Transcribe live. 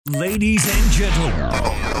Ladies and gentlemen,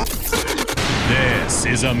 this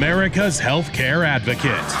is America's Healthcare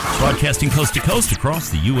Advocate. Broadcasting coast to coast across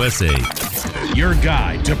the USA. Your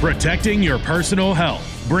guide to protecting your personal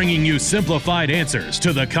health, bringing you simplified answers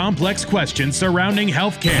to the complex questions surrounding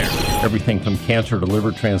healthcare. Everything from cancer to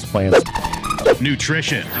liver transplants.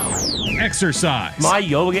 Nutrition, exercise, My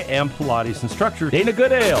yoga and Pilates instructor, Dana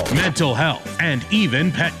Goodale. mental health, and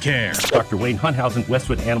even pet care. Dr. Wayne Hunthausen,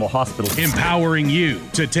 Westwood Animal Hospital. Empowering you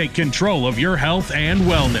to take control of your health and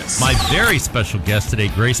wellness. My very special guest today,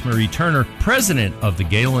 Grace Marie Turner, president of the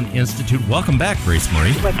Galen Institute. Welcome back, Grace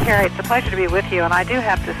Marie. Well, Carrie, it's a pleasure to be with you, and I do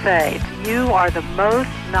have to say, you are the most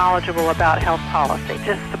knowledgeable about health policy,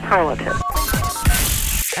 just superlative.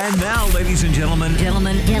 And now, ladies and gentlemen,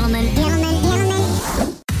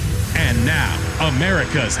 and now,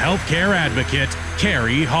 America's Healthcare Advocate,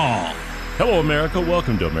 Carrie Hall. Hello, America.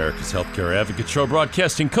 Welcome to America's Healthcare Advocate Show,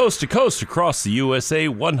 broadcasting coast to coast across the USA,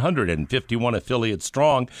 151 affiliates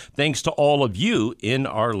strong, thanks to all of you in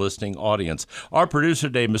our listening audience. Our producer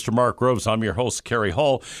today, Mr. Mark Groves. I'm your host, Carrie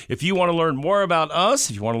Hall. If you want to learn more about us,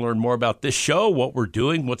 if you want to learn more about this show, what we're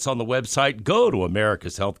doing, what's on the website, go to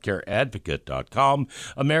americashealthcareadvocate.com,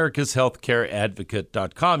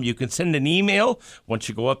 americashealthcareadvocate.com. You can send an email once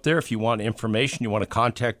you go up there if you want information, you want to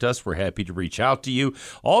contact us. We're happy to reach out to you.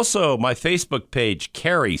 Also, my Facebook page,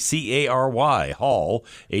 Carrie, C-A-R-Y, Hall,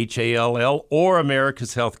 H-A-L-L, or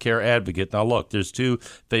America's Healthcare Advocate. Now, look, there's two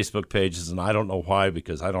Facebook pages, and I don't know why,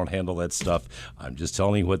 because I don't handle that stuff. I'm just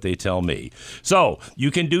telling you what they tell me. So you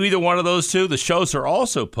can do either one of those two. The shows are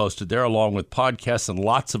also posted there, along with podcasts and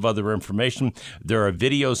lots of other information. There are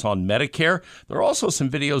videos on Medicare. There are also some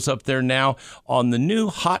videos up there now on the new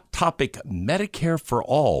hot topic, Medicare for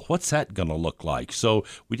All. What's that going to look like? So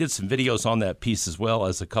we did some videos on that piece as well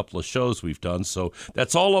as a couple of shows we've done. So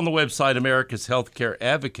that's all on the website,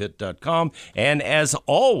 americashealthcareadvocate.com. And as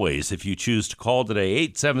always, if you choose to call today,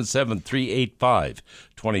 877-385-2224,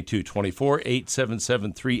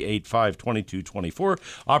 877-385-2224.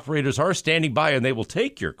 Operators are standing by and they will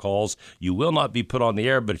take your calls. You will not be put on the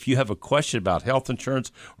air, but if you have a question about health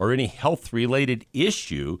insurance or any health-related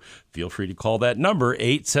issue, feel free to call that number,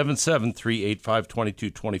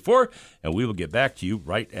 877-385-2224, and we will get back to you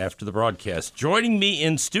right after the broadcast. Joining me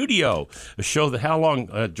in studio, a show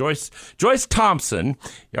that Joyce Thompson,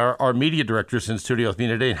 our media director, is in studio with me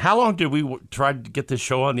today. And how long did we try to get this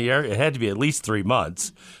show on the air? It had to be at least 3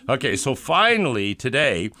 months. Okay, so finally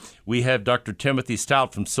today we have Dr. Timothy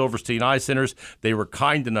Stout from Silverstein Eye Centers. They were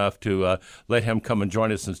kind enough to let him come and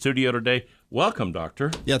join us in studio today. Welcome,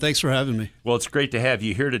 Doctor. Yeah, thanks for having me. Well, it's great to have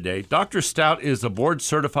you here today. Dr. Stout is a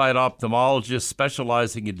board-certified ophthalmologist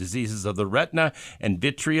specializing in diseases of the retina and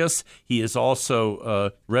vitreous. He is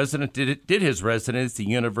also did his residency at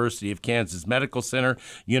the University of Kansas Medical Center,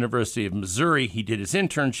 University of Missouri. He did his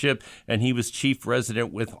internship, and he was chief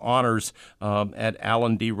resident with honors at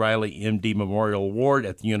Allen D. Riley, MD Memorial Ward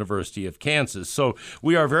at the University of Kansas. So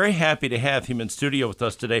we are very happy to have him in studio with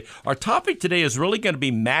us today. Our topic today is really going to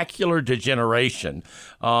be macular degeneration.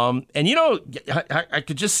 And, you know, I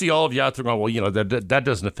could just see all of you out there going, well, you know, that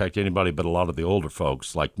doesn't affect anybody but a lot of the older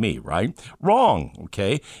folks like me, right? Wrong,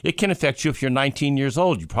 okay? It can affect you if you're 19 years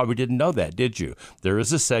old. You probably didn't know that, did you? There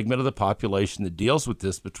is a segment of the population that deals with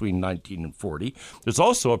this between 19 and 40. There's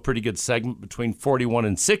also a pretty good segment between 41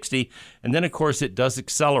 and 60. And then, of course, it does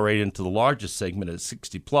accelerate into the largest segment at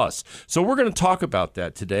 60 plus. So we're going to talk about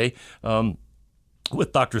that today.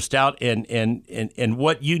 With Dr. Stout and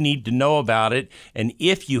what you need to know about it. And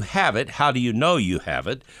if you have it, how do you know you have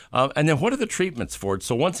it? And then what are the treatments for it?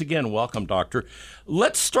 So once again, welcome, Doctor.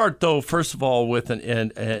 Let's start, though, first of all, with,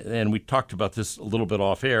 and we talked about this a little bit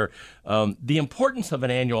off air, the importance of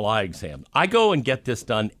an annual eye exam. I go and get this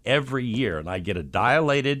done every year, and I get a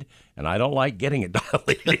dilated, and I don't like getting a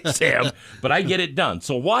dilated exam, but I get it done.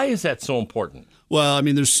 So why is that so important? Well, I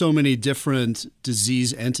mean, there's so many different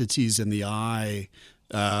disease entities in the eye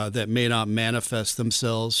that may not manifest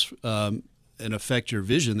themselves and affect your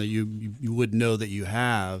vision that you would know that you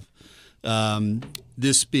have.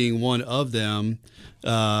 This being one of them,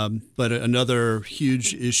 but another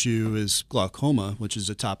huge issue is glaucoma, which is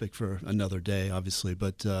a topic for another day, obviously.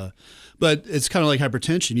 But it's kind of like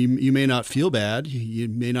hypertension. You may not feel bad, you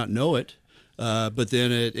may not know it, but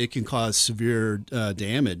then it can cause severe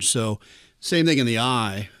damage. So same thing in the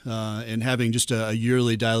eye, and having just a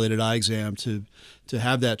yearly dilated eye exam to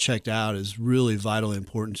have that checked out is really vitally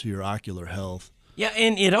important to your ocular health. Yeah,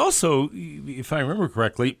 and it also, if I remember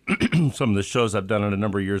correctly, some of the shows I've done in a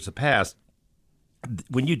number of years have passed,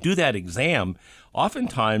 when you do that exam,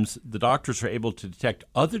 oftentimes the doctors are able to detect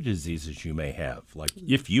other diseases you may have. Like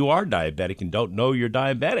if you are diabetic and don't know you're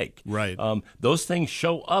diabetic. Right. Those things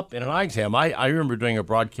show up in an eye exam. I remember doing a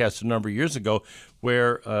broadcast a number of years ago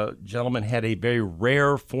where a gentleman had a very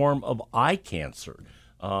rare form of eye cancer.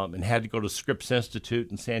 And had to go to Scripps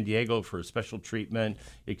Institute in San Diego for a special treatment,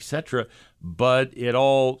 etc. But it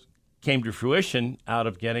all came to fruition out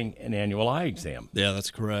of getting an annual eye exam. Yeah,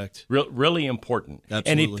 that's correct. Really important.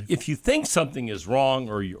 Absolutely. And if you think something is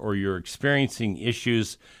wrong or you're experiencing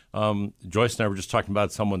issues, Joyce and I were just talking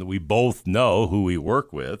about someone that we both know who we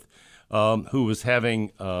work with, who was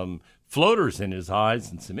having floaters in his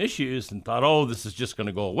eyes and some issues and thought, oh, this is just going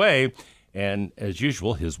to go away. And as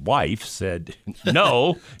usual, his wife said,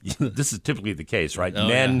 no, this is typically the case, right? Oh,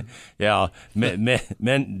 Men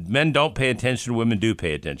don't pay attention, women do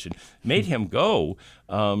pay attention. Made him go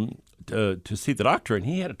to see the doctor, and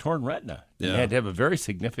he had a torn retina. Yeah. He had to have a very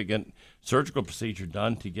significant surgical procedure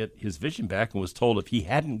done to get his vision back, and was told if he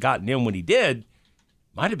hadn't gotten in when he did,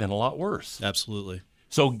 might have been a lot worse. Absolutely.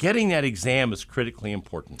 So getting that exam is critically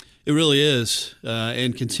important. It really is,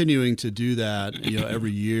 and continuing to do that,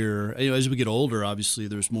 every year. As we get older, obviously,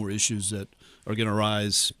 there's more issues that are going to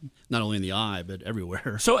arise, not only in the eye but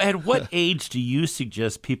everywhere. So, at what age do you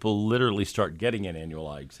suggest people literally start getting an annual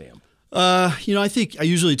eye exam? I think I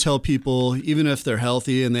usually tell people, even if they're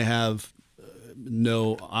healthy and they have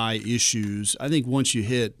no eye issues, I think once you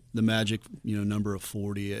hit the magic, number of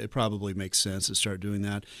 40, it probably makes sense to start doing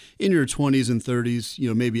that. In your 20s and 30s,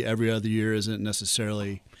 maybe every other year isn't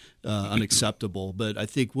necessarily unacceptable, but I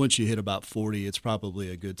think once you hit about 40, it's probably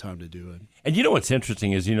a good time to do it. And what's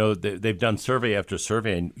interesting is, they've done survey after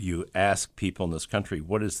survey, and you ask people in this country,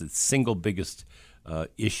 what is the single biggest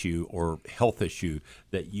issue or health issue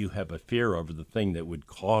that you have a fear over, the thing that would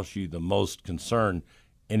cause you the most concern?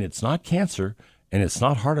 And it's not cancer, and it's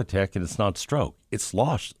not heart attack, and it's not stroke. It's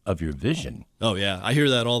loss of your vision. Oh, yeah. I hear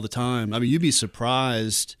that all the time. I mean, you'd be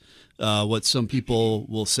surprised what some people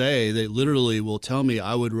will say. They literally will tell me,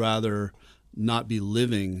 I would rather not be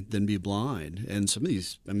living than be blind. And some of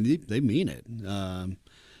these, they mean it.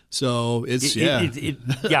 So it's I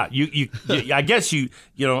guess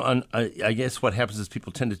I guess what happens is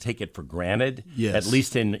people tend to take it for granted. Yes. At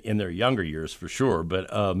least in their younger years, for sure.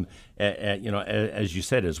 But as you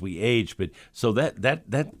said, as we age, but so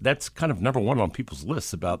that's kind of number one on people's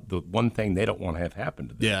lists about the one thing they don't want to have happen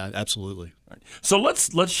to them. Yeah, absolutely. Right. So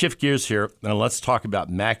let's shift gears here and let's talk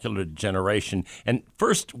about macular degeneration. And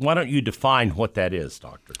first, why don't you define what that is,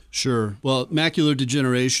 Doctor? Sure. Well, macular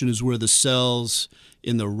degeneration is where the cells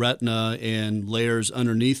in the retina and layers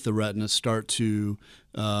underneath the retina start to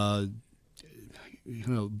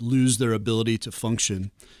lose their ability to function.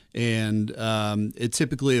 And it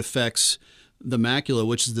typically affects the macula,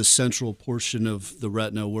 which is the central portion of the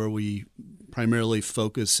retina where we primarily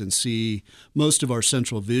focus and see most of our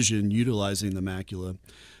central vision utilizing the macula.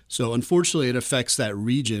 So unfortunately, it affects that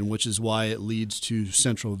region, which is why it leads to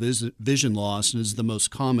central vision loss and is the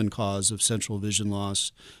most common cause of central vision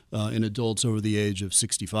loss in adults over the age of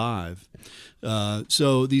 65.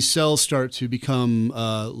 So these cells start to become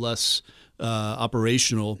less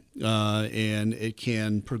operational, and it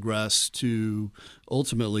can progress to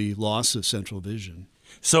ultimately loss of central vision.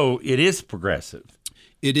 So it is progressive.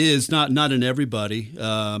 It is not in everybody,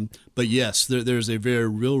 but yes, there's a very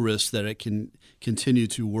real risk that it can continue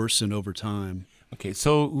to worsen over time. Okay,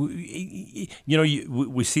 so we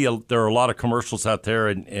see there are a lot of commercials out there,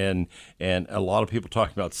 and a lot of people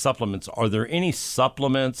talking about supplements. Are there any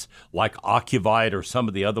supplements like Ocuvite or some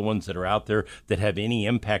of the other ones that are out there that have any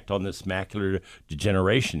impact on this macular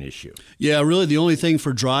degeneration issue? Yeah, really, the only thing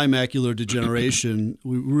for dry macular degeneration,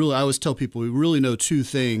 I always tell people we really know two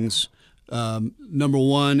things. Number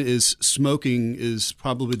one is smoking is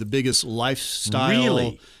probably the biggest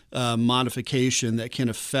lifestyle modification that can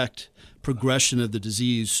affect progression of the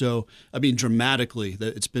disease. So, dramatically,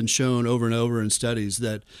 that it's been shown over and over in studies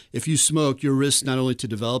that if you smoke, your risk not only to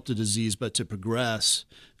develop the disease but to progress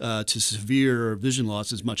to severe vision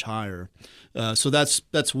loss is much higher. So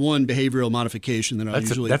that's one behavioral modification that I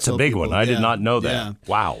usually that's tell a big people. one. I did not know that. Yeah.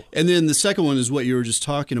 Wow. And then the second one is what you were just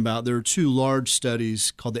talking about. There are two large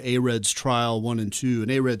studies called the AREDS trial 1 and 2.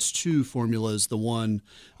 And AREDS 2 formula is the one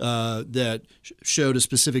that showed a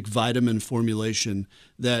specific vitamin formulation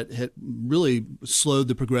that had really slowed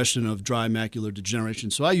the progression of dry macular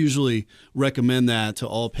degeneration. So I usually recommend that to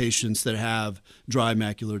all patients that have dry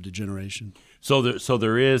macular degeneration. So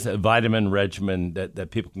there is a vitamin regimen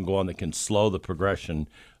that people can go on that can slow the progression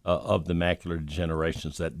of the macular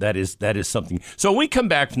degeneration. That is something. So when we come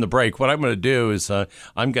back from the break, what I'm going to do is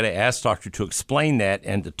I'm going to ask Doctor to explain that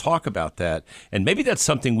and to talk about that. And maybe that's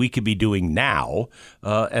something we could be doing now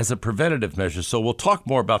as a preventative measure. So we'll talk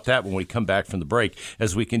more about that when we come back from the break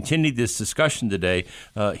as we continue this discussion today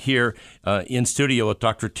here in studio with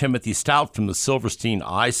Dr. Timothy Stout from the Silverstein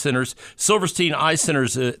Eye Centers. Silverstein Eye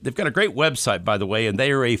Centers, they've got a great website, by the way, and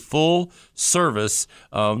they are a full-service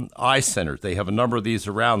eye center. They have a number of these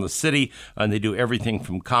around the city, and they do everything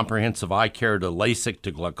from comprehensive eye care to LASIK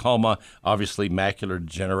to glaucoma, obviously macular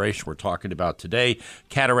degeneration we're talking about today,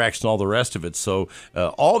 cataracts and all the rest of it. So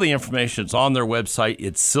all the information is on their website.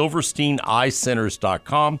 It's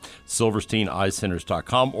silversteineyecenters.com,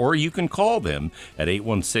 silversteineyecenters.com, or you can call them at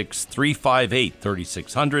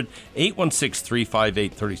 816-358-3600,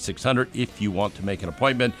 816-358-3600 if you want to make an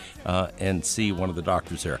appointment and see one of the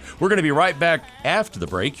doctors there. We're going to be right back after the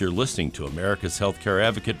break. You're listening to America's Healthcare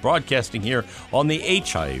Advocate, broadcasting here on the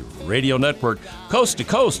HIA Radio Network, coast to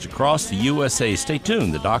coast across the USA. Stay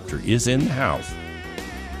tuned. The doctor is in the house.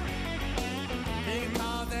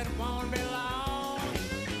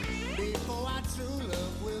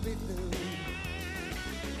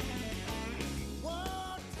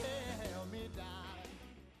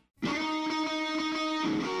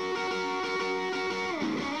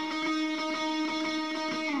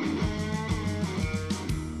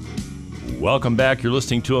 Welcome back. You're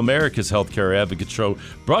listening to America's Healthcare Advocate Show,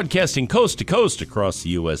 broadcasting coast to coast across the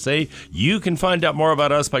USA. You can find out more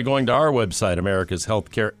about us by going to our website,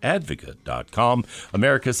 americashealthcareadvocate.com,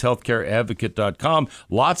 americashealthcareadvocate.com.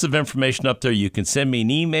 Lots of information up there. You can send me an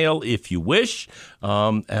email if you wish.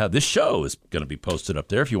 This show is going to be posted up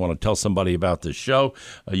there. If you want to tell somebody about this show,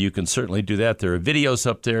 you can certainly do that. There are videos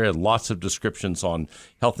up there and lots of descriptions on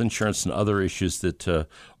health insurance and other issues that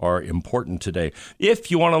are important today. If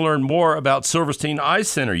you want to learn more about Silverstein Eye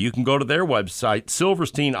Center, you can go to their website,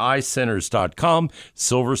 silversteineyecenters.com,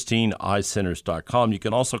 silversteineyecenters.com. You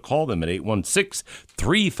can also call them at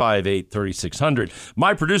 816-358-3600.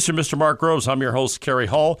 My producer, Mr. Mark Groves, I'm your host, Kerry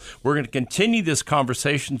Hall. We're going to continue this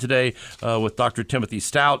conversation today with Dr. Timothy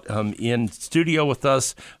Stout in studio with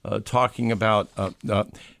us, talking about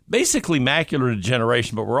basically macular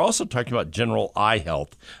degeneration, but we're also talking about general eye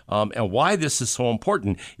health and why this is so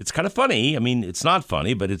important. It's kind of funny. I mean, it's not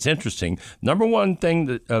funny, but it's interesting. Number one thing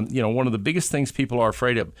that, one of the biggest things people are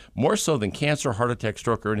afraid of, more so than cancer, heart attack,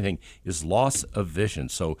 stroke, or anything, is loss of vision.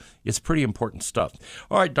 So it's pretty important stuff.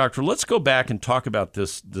 All right, doctor, let's go back and talk about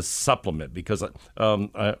this supplement, because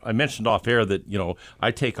I mentioned off air that,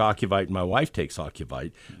 I take Ocuvite and my wife takes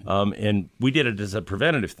Ocuvite, and we did it as a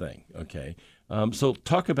preventative thing, okay? So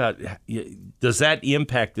talk about, does that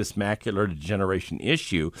impact this macular degeneration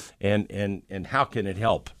issue, and how can it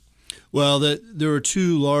help? Well, there were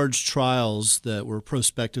two large trials that were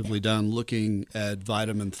prospectively done looking at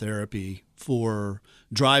vitamin therapy for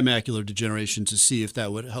dry macular degeneration to see if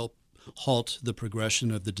that would help halt the progression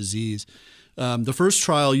of the disease. The first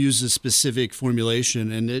trial used a specific formulation,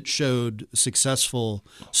 and it showed successful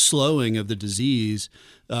slowing of the disease.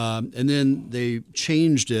 And then they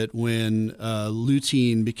changed it when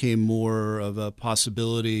lutein became more of a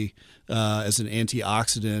possibility as an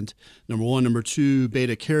antioxidant. Number one. Number two,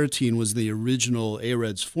 beta-carotene was the original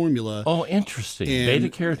AREDS formula. Oh, interesting.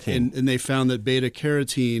 Beta-carotene. And they found that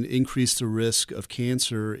beta-carotene increased the risk of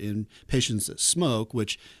cancer in patients that smoke,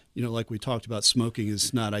 which, like we talked about, smoking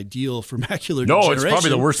is not ideal for macular degeneration. No, it's probably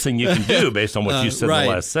the worst thing you can do based on what you said in the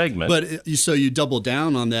last segment. But so you double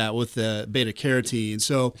down on that with the beta-carotene.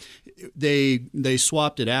 So they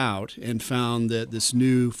swapped it out and found that this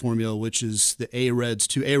new formula, which is the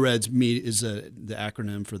AREDS2, AREDS is the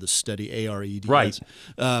acronym for the study, AREDS. Right.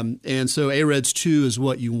 And so AREDS2 is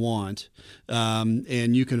what you want.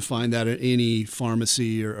 And you can find that at any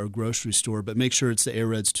pharmacy or grocery store, but make sure it's the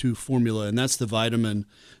AREDS2 formula, and that's the vitamin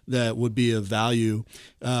that would be of value.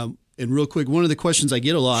 And real quick, one of the questions I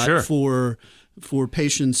get a lot for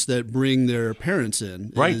patients that bring their parents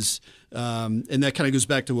in is, and that kind of goes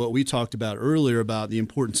back to what we talked about earlier about the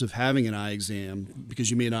importance of having an eye exam,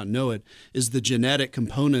 because you may not know it, is the genetic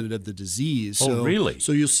component of the disease. Oh, really?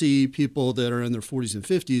 So you'll see people that are in their 40s and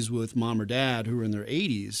 50s with mom or dad who are in their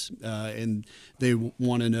 80s, and they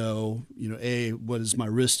want to know, what is my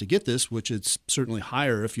risk to get this, which it's certainly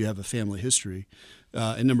higher if you have a family history.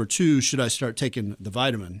 And number two, should I start taking the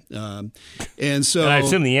vitamin? And I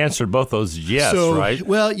assume the answer to both those is yes, right?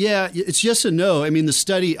 Well, yeah, it's yes and no. I mean, the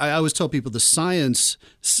study, I always tell people the science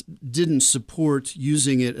didn't support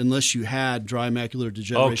using it unless you had dry macular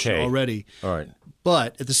degeneration already. All right.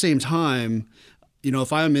 But at the same time,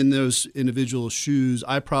 if I'm in those individual shoes,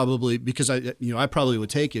 I probably would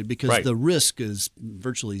take it because the risk is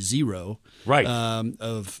virtually zero, right?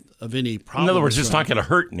 Of any problem. In other words, it's not going to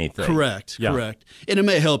hurt anything. Correct. And it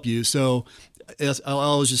may help you. So I'll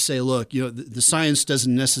always just say, look, the science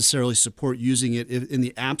doesn't necessarily support using it in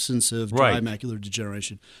the absence of dry macular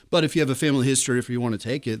degeneration. But if you have a family history, if you want to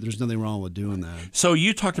take it, there's nothing wrong with doing that. So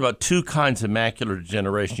you talked about two kinds of macular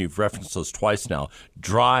degeneration. You've referenced those twice now: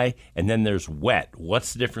 dry, and then there's wet.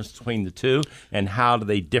 What's the difference between the two, and how do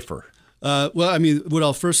they differ? Well, I mean, what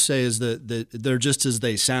I'll first say is that they're just as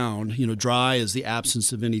they sound. Dry is the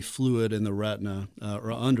absence of any fluid in the retina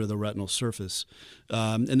or under the retinal surface.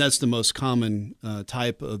 And that's the most common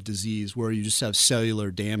type of disease where you just have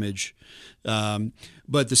cellular damage.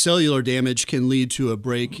 But the cellular damage can lead to a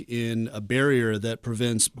break in a barrier that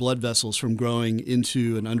prevents blood vessels from growing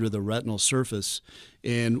into and under the retinal surface.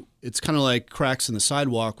 And it's kind of like cracks in the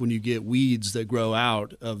sidewalk when you get weeds that grow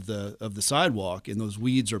out of the sidewalk, and those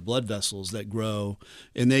weeds are blood vessels that grow,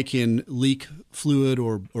 and they can leak fluid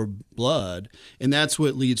or blood, and that's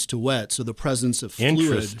what leads to wet. So the presence of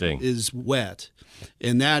fluid is wet,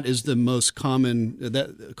 and that is the most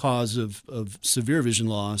common cause of severe vision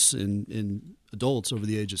loss in adults over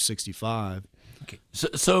the age of 65. Okay.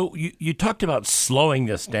 So you talked about slowing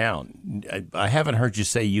this down. I haven't heard you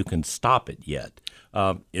say you can stop it yet.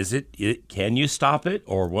 Can you stop it,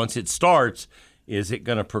 or once it starts, is it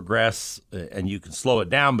going to progress and you can slow it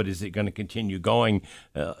down, but is it going to continue going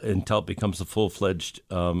until it becomes a full-fledged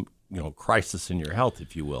crisis in your health,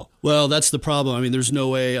 if you will? Well, that's the problem. I mean, there's no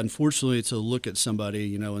way, unfortunately, to look at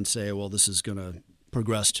somebody, and say, well, this is going to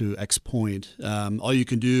progress to X point. All you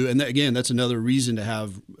can do, and again, that's another reason to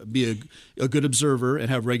be a good observer and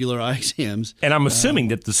have regular eye exams. And I'm assuming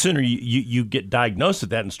that the sooner you get diagnosed with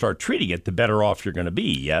that and start treating it, the better off you're going to be,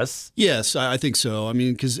 yes? Yes, I think so. I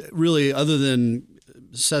mean, because really, other than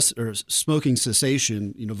smoking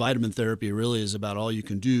cessation, vitamin therapy really is about all you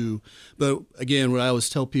can do. But again, what I always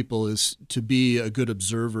tell people is to be a good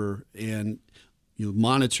observer and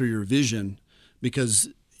monitor your vision, because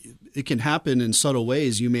it can happen in subtle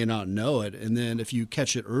ways you may not know it. And then if you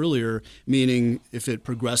catch it earlier, meaning if it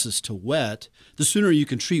progresses to wet, the sooner you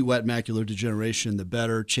can treat wet macular degeneration, the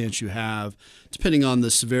better chance you have, depending on the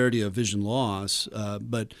severity of vision loss,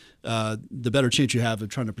 but the better chance you have of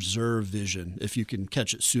trying to preserve vision if you can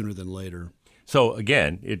catch it sooner than later. So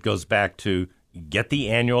again, it goes back to get the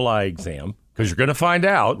annual eye exam, because you're going to find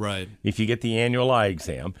out if you get the annual eye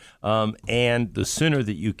exam. And the sooner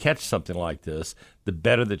that you catch something like this, the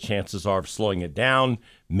better the chances are of slowing it down,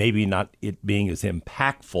 maybe not it being as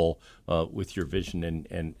impactful with your vision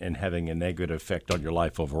and having a negative effect on your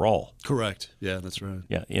life overall. Correct. Yeah, that's right.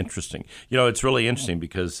 Yeah, interesting. It's really interesting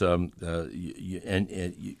because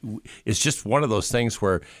it's just one of those things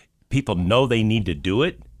where people know they need to do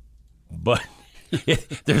it, but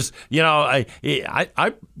there's, I've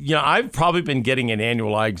probably been getting an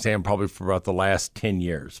annual eye exam probably for about the last 10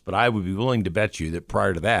 years, but I would be willing to bet you that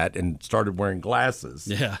prior to that and started wearing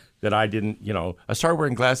glasses, that I didn't, I started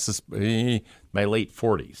wearing glasses in my late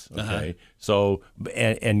 40s. Okay. So,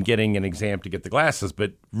 and getting an exam to get the glasses,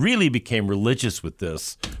 but really became religious with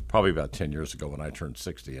this probably about 10 years ago when I turned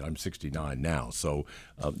 60, and I'm 69 now. So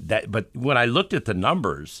but when I looked at the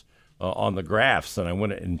numbers, on the graphs, and I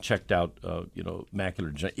went and checked out,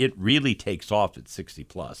 macular degeneration. It really takes off at 60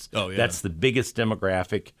 plus. Oh, yeah. That's the biggest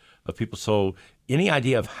demographic of people. So, any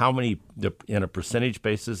idea of how many, in a percentage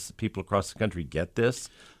basis, people across the country get this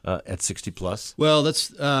at 60 plus? Well,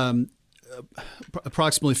 that's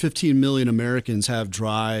approximately 15 million Americans have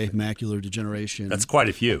dry macular degeneration. That's quite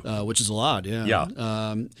a few, which is a lot. Yeah.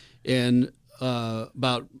 Yeah. And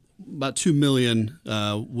about 2 million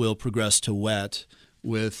will progress to wet,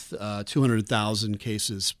 with 200,000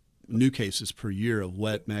 new cases per year of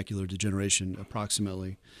wet macular degeneration,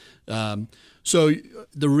 approximately. So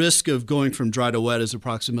the risk of going from dry to wet is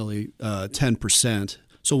approximately 10%.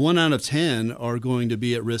 So 1 out of 10 are going to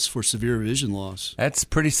be at risk for severe vision loss. That's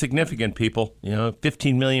pretty significant, people.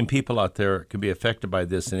 15 million people out there can be affected by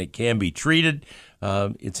this, and it can be treated.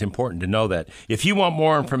 It's important to know that. If you want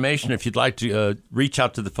more information, if you'd like to reach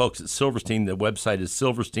out to the folks at Silverstein, the website is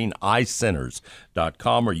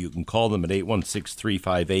silversteineyecenters.com, or you can call them at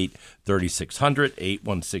 816-358-3600,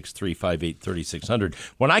 816-358-3600.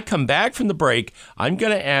 When I come back from the break, I'm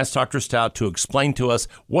going to ask Dr. Stout to explain to us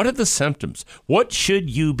what are the symptoms, what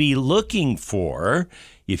should you be looking for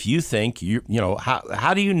if you think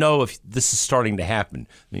how do you know if this is starting to happen?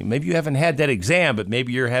 I mean, maybe you haven't had that exam, but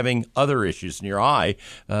maybe you're having other issues in your eye,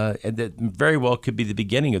 and that very well could be the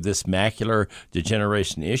beginning of this macular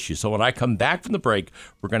degeneration issue. So when I come back from the break,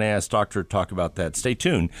 we're going to ask Doctor to talk about that. Stay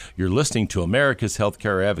tuned. You're listening to America's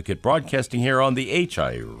Healthcare Advocate, broadcasting here on the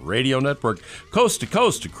HI Radio Network, coast to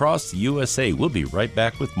coast across the USA. We'll be right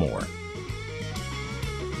back with more.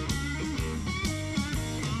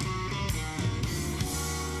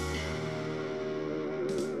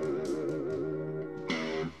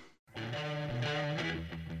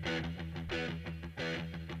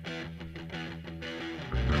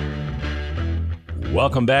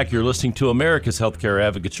 Welcome back. You're listening to America's Healthcare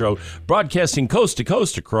Advocate Show, broadcasting coast to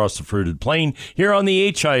coast across the fruited plain here on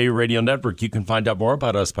the HIA Radio Network. You can find out more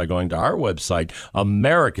about us by going to our website,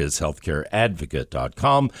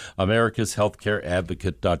 americashealthcareadvocate.com,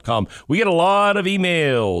 americashealthcareadvocate.com. We get a lot of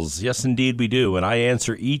emails. Yes, indeed, we do. And I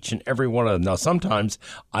answer each and every one of them. Now, sometimes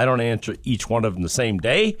I don't answer each one of them the same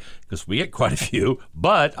day because we get quite a few,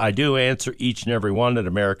 but I do answer each and every one at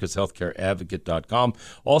americashealthcareadvocate.com.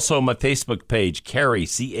 Also, my Facebook page, Cary,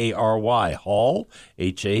 C-A-R-Y, Hall,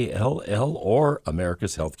 H-A-L-L, or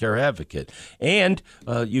America's Healthcare Advocate. And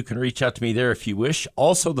you can reach out to me there if you wish.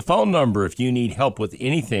 Also, the phone number, if you need help with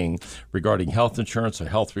anything regarding health insurance or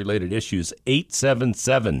health-related issues,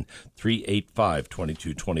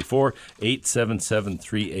 877-385-2224,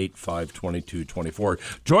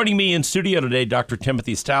 877-385-2224. Joining me in studio today, Dr.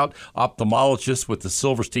 Timothy Stout, ophthalmologist with the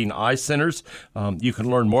Silverstein Eye Centers. You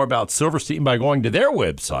can learn more about Silverstein by going to their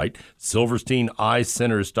website,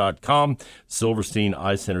 silversteineyecenters.com,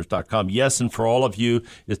 silversteineyecenters.com. Yes, and for all of you,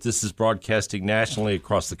 if this is broadcasting nationally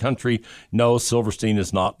across the country, no, Silverstein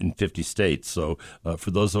is not in 50 states. So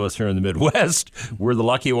for those of us here in the Midwest, we're the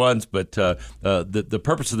lucky ones, but the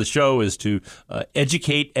purpose of the show is to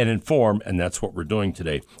educate and inform, and that's what we're doing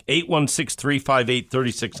today.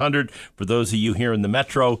 816-358-3600 for those of you here in the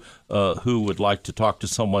metro who would like to talk to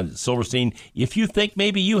someone at Silverstein. If you think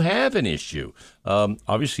maybe you have an issue,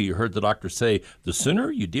 obviously you heard the doctor say the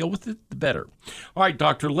sooner you deal with it, the better. All right,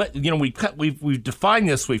 doctor, we've defined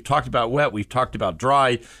this. We've talked about wet. We've talked about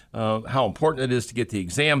dry, how important it is to get the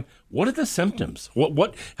exam. What are the symptoms?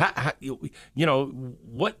 What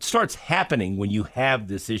starts happening when you have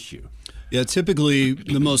this issue? Yeah, typically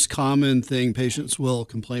the most common thing patients will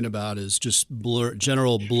complain about is just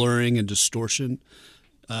general blurring and distortion.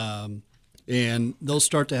 And they'll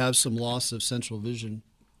start to have some loss of central vision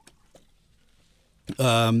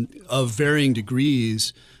of varying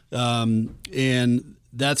degrees. And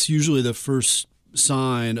that's usually the first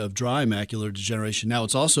sign of dry macular degeneration. Now,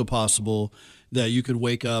 it's also possible that you could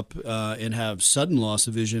wake up and have sudden loss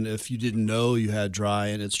of vision if you didn't know you had dry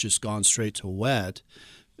and it's just gone straight to wet.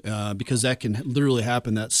 Because that can literally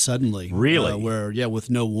happen that suddenly. Really? Where, with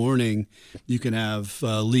no warning, you can have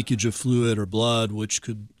leakage of fluid or blood, which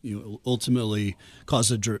could ultimately cause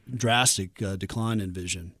a drastic decline in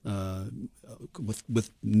vision with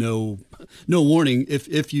no warning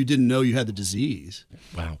if you didn't know you had the disease.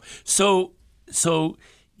 Wow. So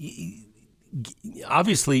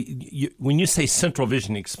obviously, when you say central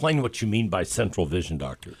vision, explain what you mean by central vision,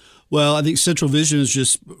 doctor. Well, I think central vision is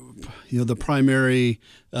just, the primary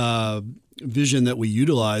vision that we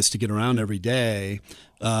utilize to get around every day,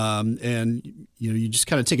 and you just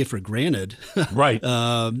kind of take it for granted, right?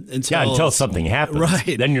 Until something happens,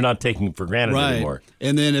 right? Then you're not taking it for granted anymore.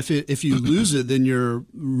 And then if you lose it, then you're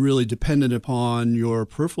really dependent upon your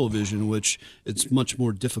peripheral vision, which it's much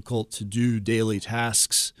more difficult to do daily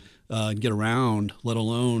tasks and get around, let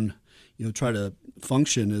alone try to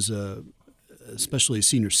function as especially a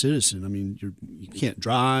senior citizen. I mean, you can't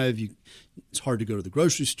drive. It's hard to go to the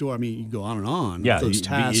grocery store. I mean, you go on and on. Yeah, with those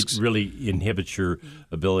tasks. It really inhibits your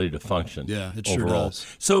ability to function. Yeah, it overall.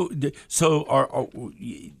 Sure does. So are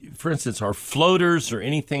for instance, are floaters or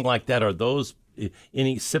anything like that? Are those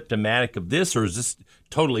any symptomatic of this, or is this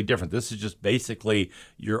totally different? This is just basically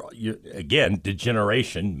your again,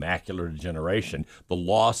 degeneration, macular degeneration, the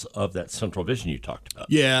loss of that central vision you talked about.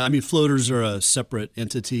 Yeah, I mean, floaters are a separate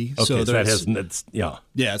entity. Okay, so that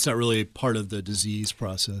it's not really part of the disease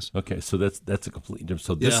process. Okay, so that's a completely different.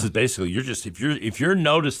 So this is basically you're just if you're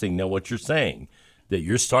noticing now what you're saying that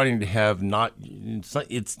you're starting to have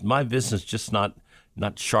it's my business just not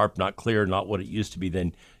sharp, not clear, not what it used to be,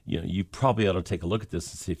 then you probably ought to take a look at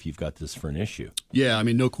this and see if you've got this for an issue. Yeah, I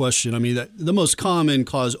mean, no question. I mean, the most common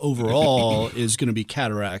cause overall is going to be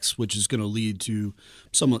cataracts, which is going to lead to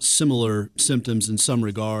somewhat similar symptoms in some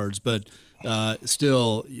regards. But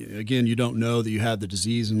still, again, you don't know that you have the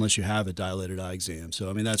disease unless you have a dilated eye exam. So,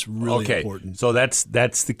 I mean, that's really important. So that's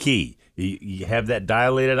the key. you have that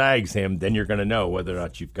dilated eye exam, then you're going to know whether or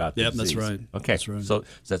not you've got the disease. That's right. Okay, that's right. So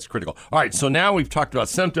that's critical. All right, so now we've talked about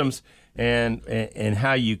symptoms and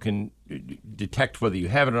how you can detect whether you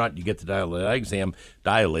have it or not. You get the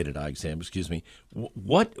dilated eye exam, excuse me.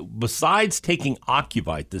 What, besides taking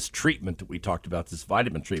Ocuvite, this treatment that we talked about, this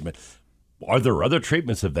vitamin treatment, are there other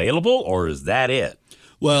treatments available, or is that it?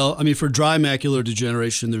 Well, I mean, for dry macular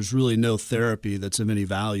degeneration, there's really no therapy that's of any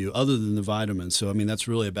value other than the vitamins. So, I mean, that's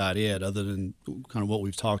really about it, other than kind of what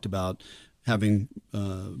we've talked about, having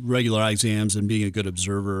regular eye exams and being a good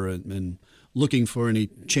observer and looking for any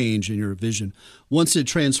change in your vision. Once it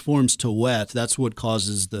transforms to wet, that's what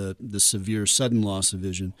causes the severe sudden loss of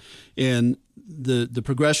vision. And the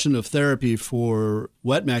progression of therapy for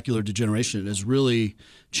wet macular degeneration has really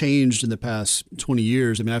changed in the past 20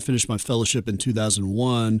 years. I mean, I finished my fellowship in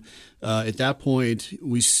 2001. At that point,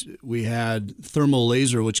 we had thermal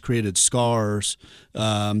laser, which created scars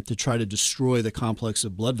to try to destroy the complex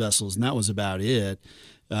of blood vessels, and that was about it.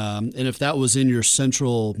 And if that was in your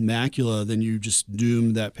central macula, then you just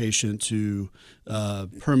doomed that patient to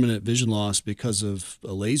permanent vision loss because of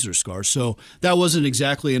a laser scar. So that wasn't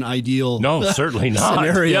exactly an ideal certainly not.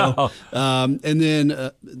 scenario. Yeah. And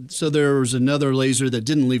then, so there was another laser that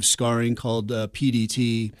didn't leave scarring called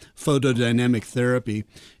PDT, photodynamic therapy.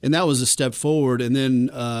 And that was a step forward. And then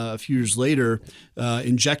a few years later,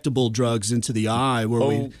 injectable drugs into the eye.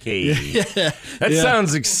 That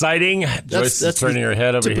sounds exciting. Joyce is turning her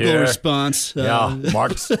head over here. Typical response.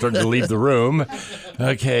 Mark's starting to leave the room.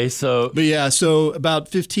 Okay, so about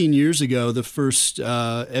 15 years ago, the first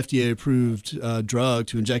FDA-approved drug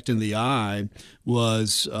to inject into the eye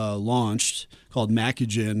was launched, called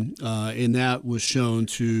Macugen, and that was shown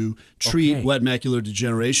to treat wet macular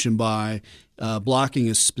degeneration by blocking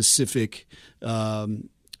a specific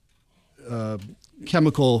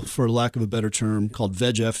chemical, for lack of a better term, called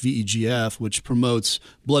VEGF, which promotes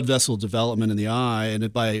blood vessel development in the eye.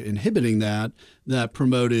 And by inhibiting that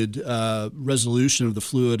promoted resolution of the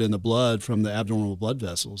fluid in the blood from the abnormal blood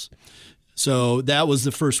vessels. So that was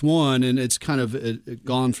the first one, and it's kind of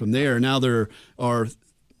gone from there. Now there are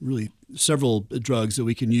really several drugs that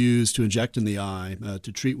we can use to inject in the eye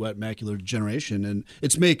to treat wet macular degeneration, and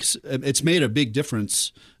it's made a big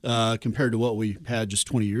difference compared to what we had just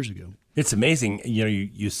 20 years ago. It's amazing.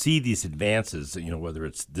 You see these advances, whether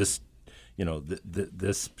it's this,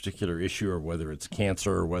 this particular issue, or whether it's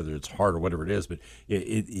cancer, or whether it's heart, or whatever it is. But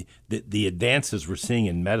the advances we're seeing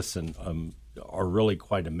in medicine are really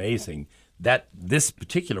quite amazing. That this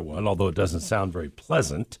particular one, although it doesn't sound very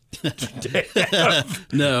pleasant to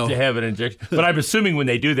have an injection, but I'm assuming when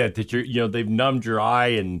they do that they've numbed your eye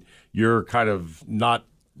and you're kind of not.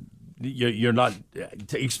 You're not.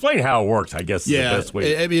 To explain how it works, I guess, is the best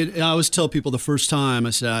way. I mean, I always tell people the first time, I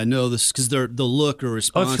said, I know this, because the look or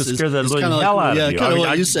response is kind of like, kind of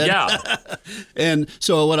what you said. Yeah. And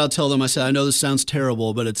so what I'll tell them, I said, I know this sounds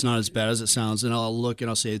terrible, but it's not as bad as it sounds. And I'll look and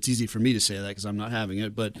I'll say, it's easy for me to say that because I'm not having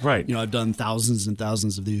it. But, I've done thousands and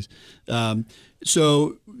thousands of these.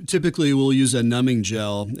 So typically we'll use a numbing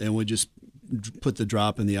gel, and we just put the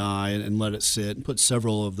drop in the eye and let it sit, and put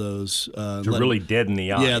several of those to really deaden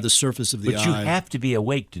the eye. Yeah, the surface of the eye. But you have to be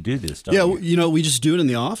awake to do this, don't you? We just do it in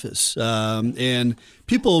the office, and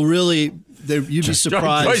people really you'd be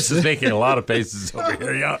surprised. Joyce is making a lot of faces over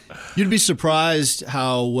here. Yeah, you'd be surprised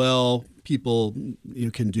how well people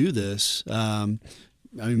can do this.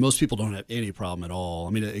 I mean, most people don't have any problem at all. I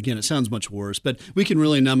mean, again, it sounds much worse, but we can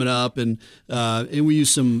really numb it up, and we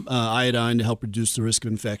use some iodine to help reduce the risk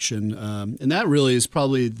of infection. And that really is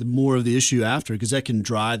probably more of the issue after, because that can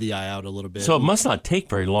dry the eye out a little bit. So it must not take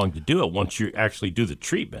very long to do it once you actually do the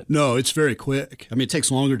treatment. No, it's very quick. I mean, it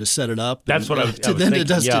takes longer to set it up. That's what I was than thinking. It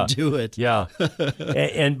does to do it. Yeah.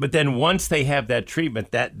 But then once they have that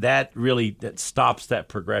treatment, that really stops that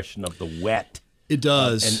progression of the wet. It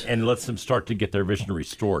does. And lets them start to get their vision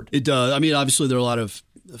restored. It does. I mean, obviously, there are a lot of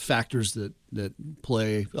factors that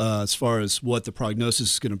play as far as what the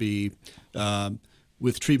prognosis is going to be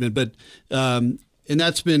with treatment. But and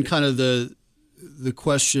that's been kind of the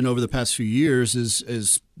question over the past few years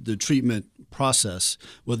is the treatment process,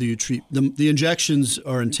 whether you treat them. The injections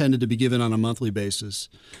are intended to be given on a monthly basis.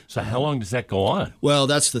 So how long does that go on? Well,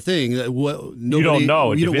 that's the thing. You don't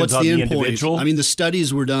know. It depends what's on the the end individual. point? I mean, the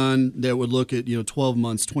studies were done that would look at 12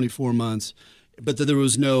 months, 24 months, but there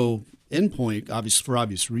was no endpoint, for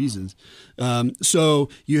obvious reasons. So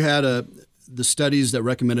you had the studies that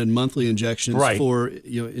recommended monthly injections for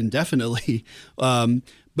indefinitely.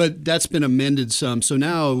 But that's been amended some. So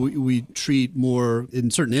now we treat more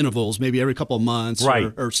in certain intervals, maybe every couple of months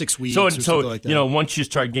or 6 weeks or something like that. Once you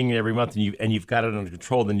start getting it every month and you've got it under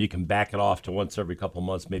control, then you can back it off to once every couple of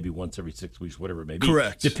months, maybe once every 6 weeks, whatever it may be.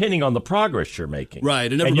 Correct. Depending on the progress you're making.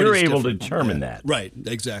 Right. And you're able to determine that. Right.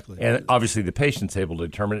 Exactly. And obviously the patient's able to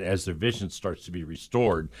determine it as their vision starts to be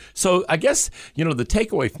restored. So I guess, the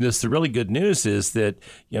takeaway from this, the really good news is that,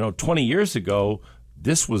 20 years ago,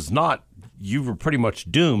 this was not, you were pretty much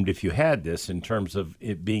doomed if you had this in terms of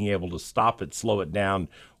it being able to stop it, slow it down,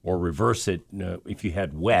 or reverse it if you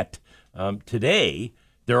had wet. Today,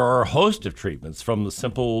 there are a host of treatments, from the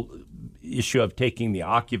simple issue of taking the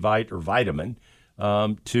Ocuvite or vitamin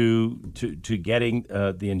to getting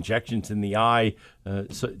the injections in the eye of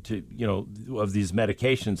these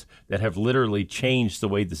medications that have literally changed the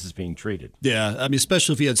way this is being treated. Yeah, I mean,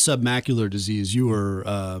 especially if you had submacular disease, you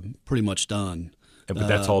were pretty much done. But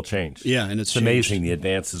that's all changed. Yeah, and it's amazing the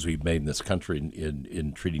advances we've made in this country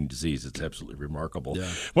in treating disease. It's absolutely remarkable. Yeah.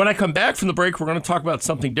 When I come back from the break, we're going to talk about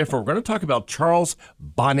something different. We're going to talk about Charles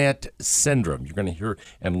Bonnet syndrome. You're going to hear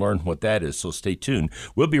and learn what that is, so stay tuned.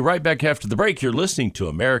 We'll be right back after the break. You're listening to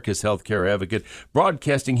America's Healthcare Advocate,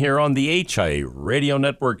 broadcasting here on the HIA Radio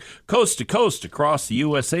Network, coast to coast across the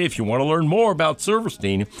USA. If you want to learn more about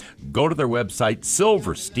Silverstein, go to their website,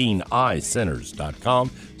 SilversteinEyeCenters.com,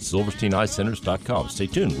 SilversteinEyeCenters.com. Stay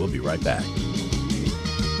tuned. We'll be right back.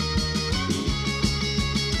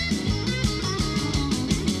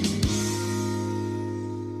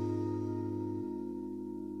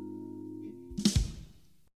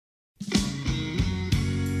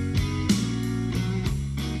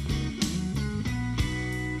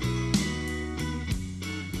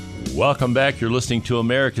 Welcome back. You're listening to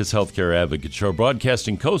America's Healthcare Advocate Show,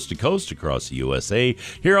 broadcasting coast to coast across the USA.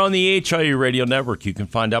 Here on the HIA Radio Network, you can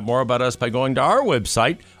find out more about us by going to our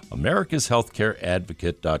website,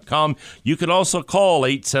 americashealthcareadvocate.com. You can also call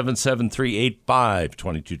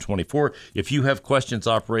 877-385-2224. If you have questions,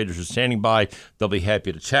 operators are standing by. They'll be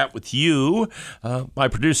happy to chat with you. My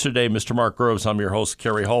producer today, Mr. Mark Groves. I'm your host,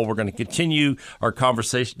 Kerry Hall. We're going to continue our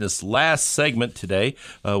conversation this last segment today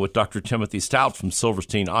with Dr. Timothy Stout from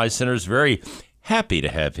Silverstein Eye Centers. Very happy to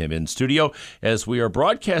have him in studio as we are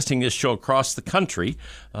broadcasting this show across the country.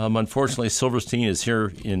 Unfortunately, Silverstein is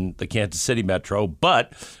here in the Kansas City metro,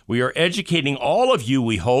 but we are educating all of you,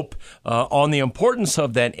 we hope, on the importance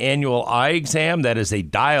of that annual eye exam. That is a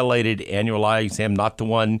dilated annual eye exam, not the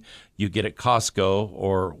one you get at Costco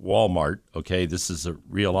or Walmart. Okay, this is a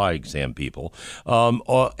real eye exam, people. We're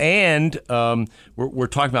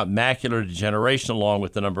talking about macular degeneration along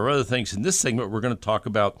with a number of other things. In this segment, we're going to talk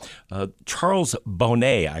about Charles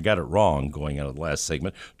Bonnet. I got it wrong going into the last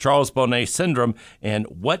segment. Charles Bonnet syndrome, and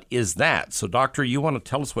what is that? So, Doctor, you want to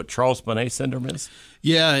tell us what Charles Bonnet syndrome is?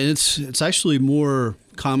 Yeah, it's actually more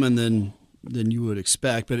common than you would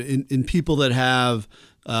expect, but in people that have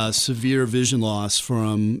severe vision loss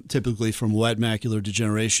typically from wet macular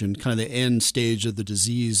degeneration, kind of the end stage of the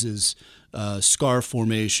disease is scar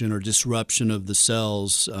formation or disruption of the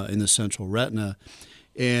cells in the central retina.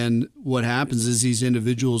 And what happens is these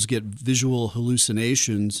individuals get visual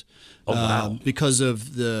hallucinations because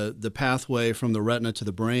of the pathway from the retina to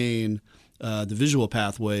the brain. The visual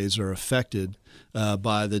pathways are affected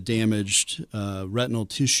by the damaged retinal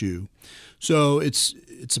tissue. So it's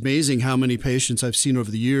amazing how many patients I've seen over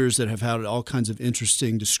the years that have had all kinds of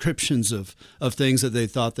interesting descriptions of things that they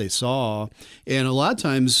thought they saw. And a lot of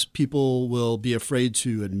times people will be afraid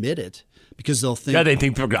to admit it because they'll think... Yeah, they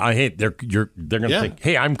think they're going to think,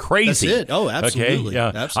 hey, I'm crazy. That's it. Oh, absolutely. Okay?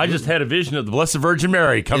 Yeah. Absolutely. I just had a vision of the Blessed Virgin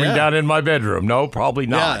Mary coming down in my bedroom. No, probably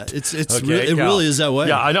not. Yeah, it really is that way.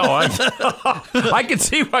 Yeah, I know. I can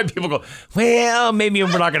see why people go, well, maybe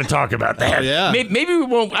we're not going to talk about that. Oh, yeah. Maybe we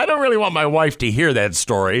won't. I don't really want my wife to hear that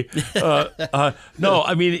story. No,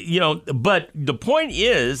 I mean, but the point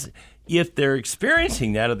is, if they're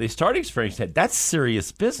experiencing that or they start experiencing that, that's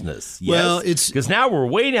serious business. Yes? Well, it's... Because now we're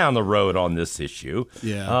way down the road on this issue.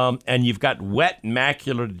 Yeah. And you've got wet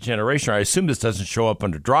macular degeneration. I assume this doesn't show up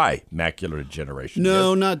under dry macular degeneration. No,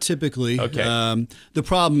 yes? not typically. Okay. The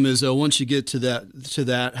problem is, though, once you get to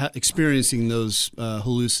that experiencing those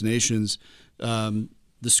hallucinations, the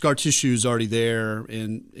scar tissue is already there,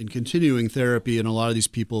 and continuing therapy in a lot of these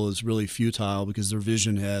people is really futile because their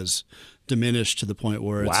vision has diminished to the point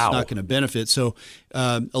where it's not going to benefit. So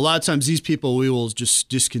a lot of times these people, we will just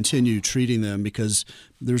discontinue treating them because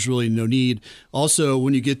there's really no need. Also,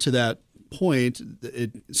 when you get to that point,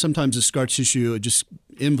 sometimes the scar tissue just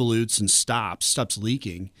involutes and stops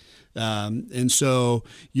leaking. And so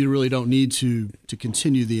you really don't need to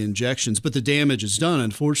continue the injections, but the damage is done,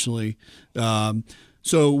 unfortunately.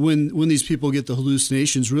 So when these people get the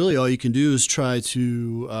hallucinations, really all you can do is try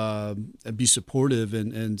to be supportive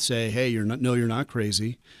and say, hey, you're not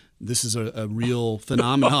crazy. This is a real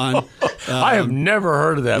phenomenon. I have never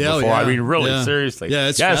heard of that before. Yeah, I mean, really, yeah. seriously. Yeah,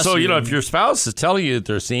 it's so fascinating. if your spouse is telling you that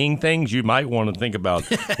they're seeing things, you might want to think about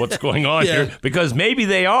what's going on Yeah. here, because maybe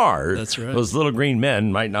they are. That's right. Those little green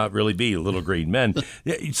men might not really be little green men.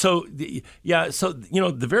 So the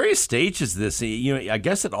various stages of this, I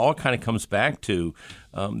guess it all kind of comes back to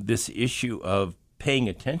this issue of paying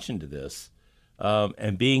attention to this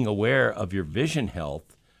and being aware of your vision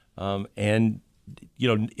health and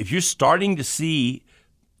if you're starting to see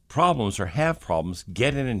problems or have problems,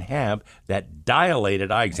 get in and have that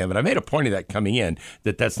dilated eye exam. And I made a point of that coming in,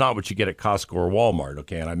 that's not what you get at Costco or Walmart,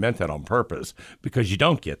 okay? And I meant that on purpose, because you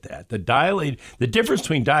don't get that. The difference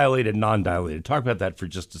between dilated and non-dilated, talk about that for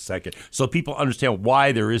just a second so people understand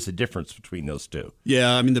why there is a difference between those two.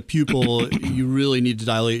 Yeah, I mean, the pupil, you really need to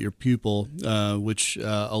dilate your pupil, which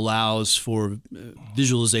allows for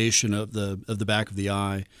visualization of the back of the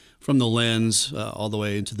eye, from the lens all the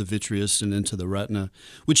way into the vitreous and into the retina,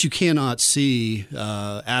 which you cannot see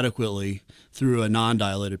adequately through a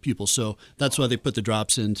non-dilated pupil. So that's why they put the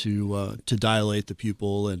drops in to dilate the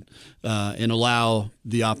pupil and allow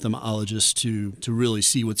the ophthalmologist to really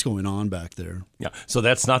see what's going on back there. Yeah, so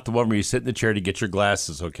that's not the one where you sit in the chair to get your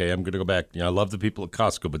glasses. Okay, I'm going to go back. I love the people at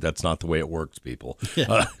Costco, but that's not the way it works, people. This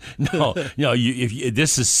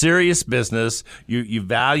is serious business. You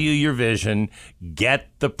value your vision.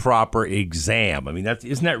 Get the proper exam. I mean,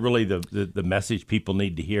 isn't that really the message people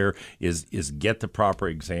need to hear? Is get the proper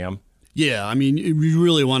exam. Yeah, I mean, you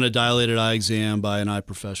really want a dilated eye exam by an eye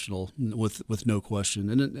professional, with no question.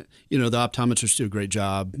 And the optometrists do a great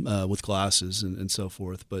job with glasses and so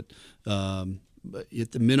forth. But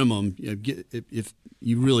at the minimum, if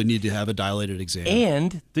you really need to have a dilated exam.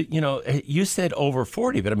 And you said over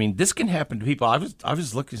 40, but I mean, this can happen to people. I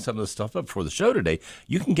was looking some of the stuff up before the show today.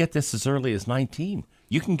 You can get this as early as 19.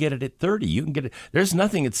 You can get it at 30. You can get it. There's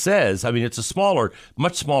nothing that says. I mean, it's a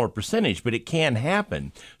much smaller percentage, but it can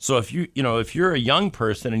happen. So if you're a young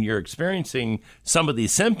person and you're experiencing some of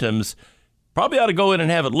these symptoms, probably ought to go in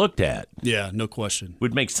and have it looked at. Yeah, no question.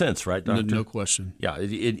 Would make sense, right, Doctor? No question. Yeah,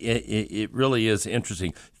 it really is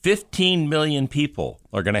interesting. 15 million people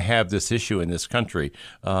are going to have this issue in this country.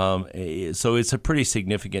 So it's a pretty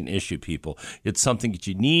significant issue, people. It's something that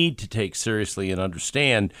you need to take seriously and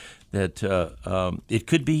understand that it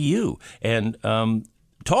could be you. And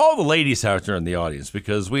to all the ladies out there in the audience,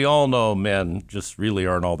 because we all know men just really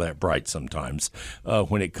aren't all that bright sometimes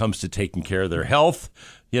when it comes to taking care of their health.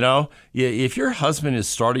 If your husband is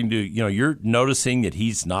starting to, you're noticing that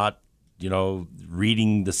he's not,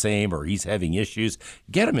 reading the same, or he's having issues,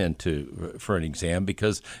 get him for an exam,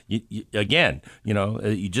 because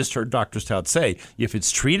you just heard Dr. Stout say, if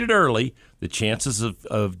it's treated early, the chances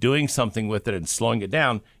of doing something with it and slowing it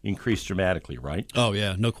down increase dramatically, right? Oh,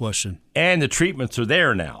 yeah, no question. And the treatments are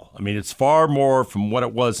there now. I mean, it's far more from what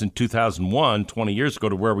it was in 2001, 20 years ago,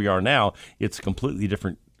 to where we are now. It's a completely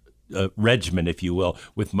different regimen, if you will,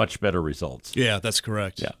 with much better results. Yeah, that's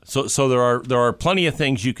correct. Yeah. So there are plenty of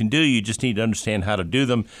things you can do. You just need to understand how to do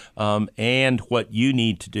them, and what you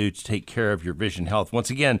need to do to take care of your vision health. Once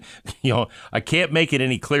again, I can't make it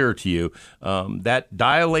any clearer to you. That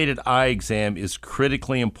dilated eye exam is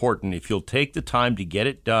critically important. If you'll take the time to get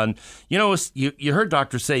it done, you heard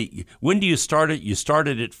doctors say, when do you start it? You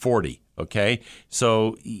started at 40. Okay.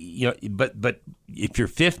 So but if you're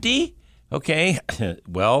 50. Okay,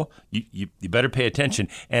 well, you better pay attention.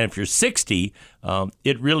 And if you're 60,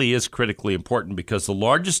 it really is critically important, because the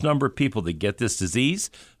largest number of people that get this disease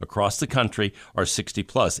across the country are 60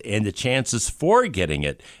 plus. And the chances for getting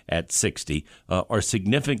it at 60 are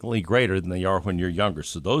significantly greater than they are when you're younger.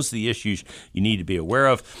 So those are the issues you need to be aware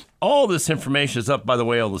of. All this information is up, by the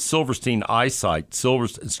way, on the Silverstein Eye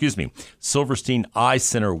Silverstein Eye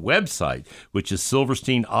Center website, which is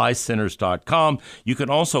silversteineyecenters.com. You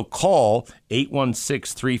can also call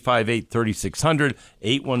 816-358-3600,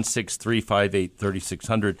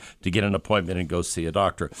 816-358-3600 to get an appointment and go see a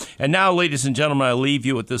doctor. And now, ladies and gentlemen, I leave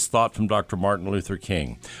you with this thought from Dr. Martin Luther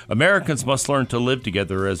King. Americans must learn to live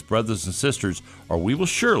together as brothers and sisters, or we will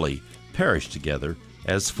surely perish together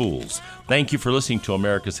as fools. Thank you for listening to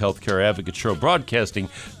America's Healthcare Advocate Show, broadcasting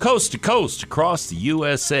coast to coast across the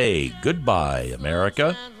USA. Goodbye,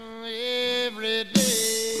 America. Every day.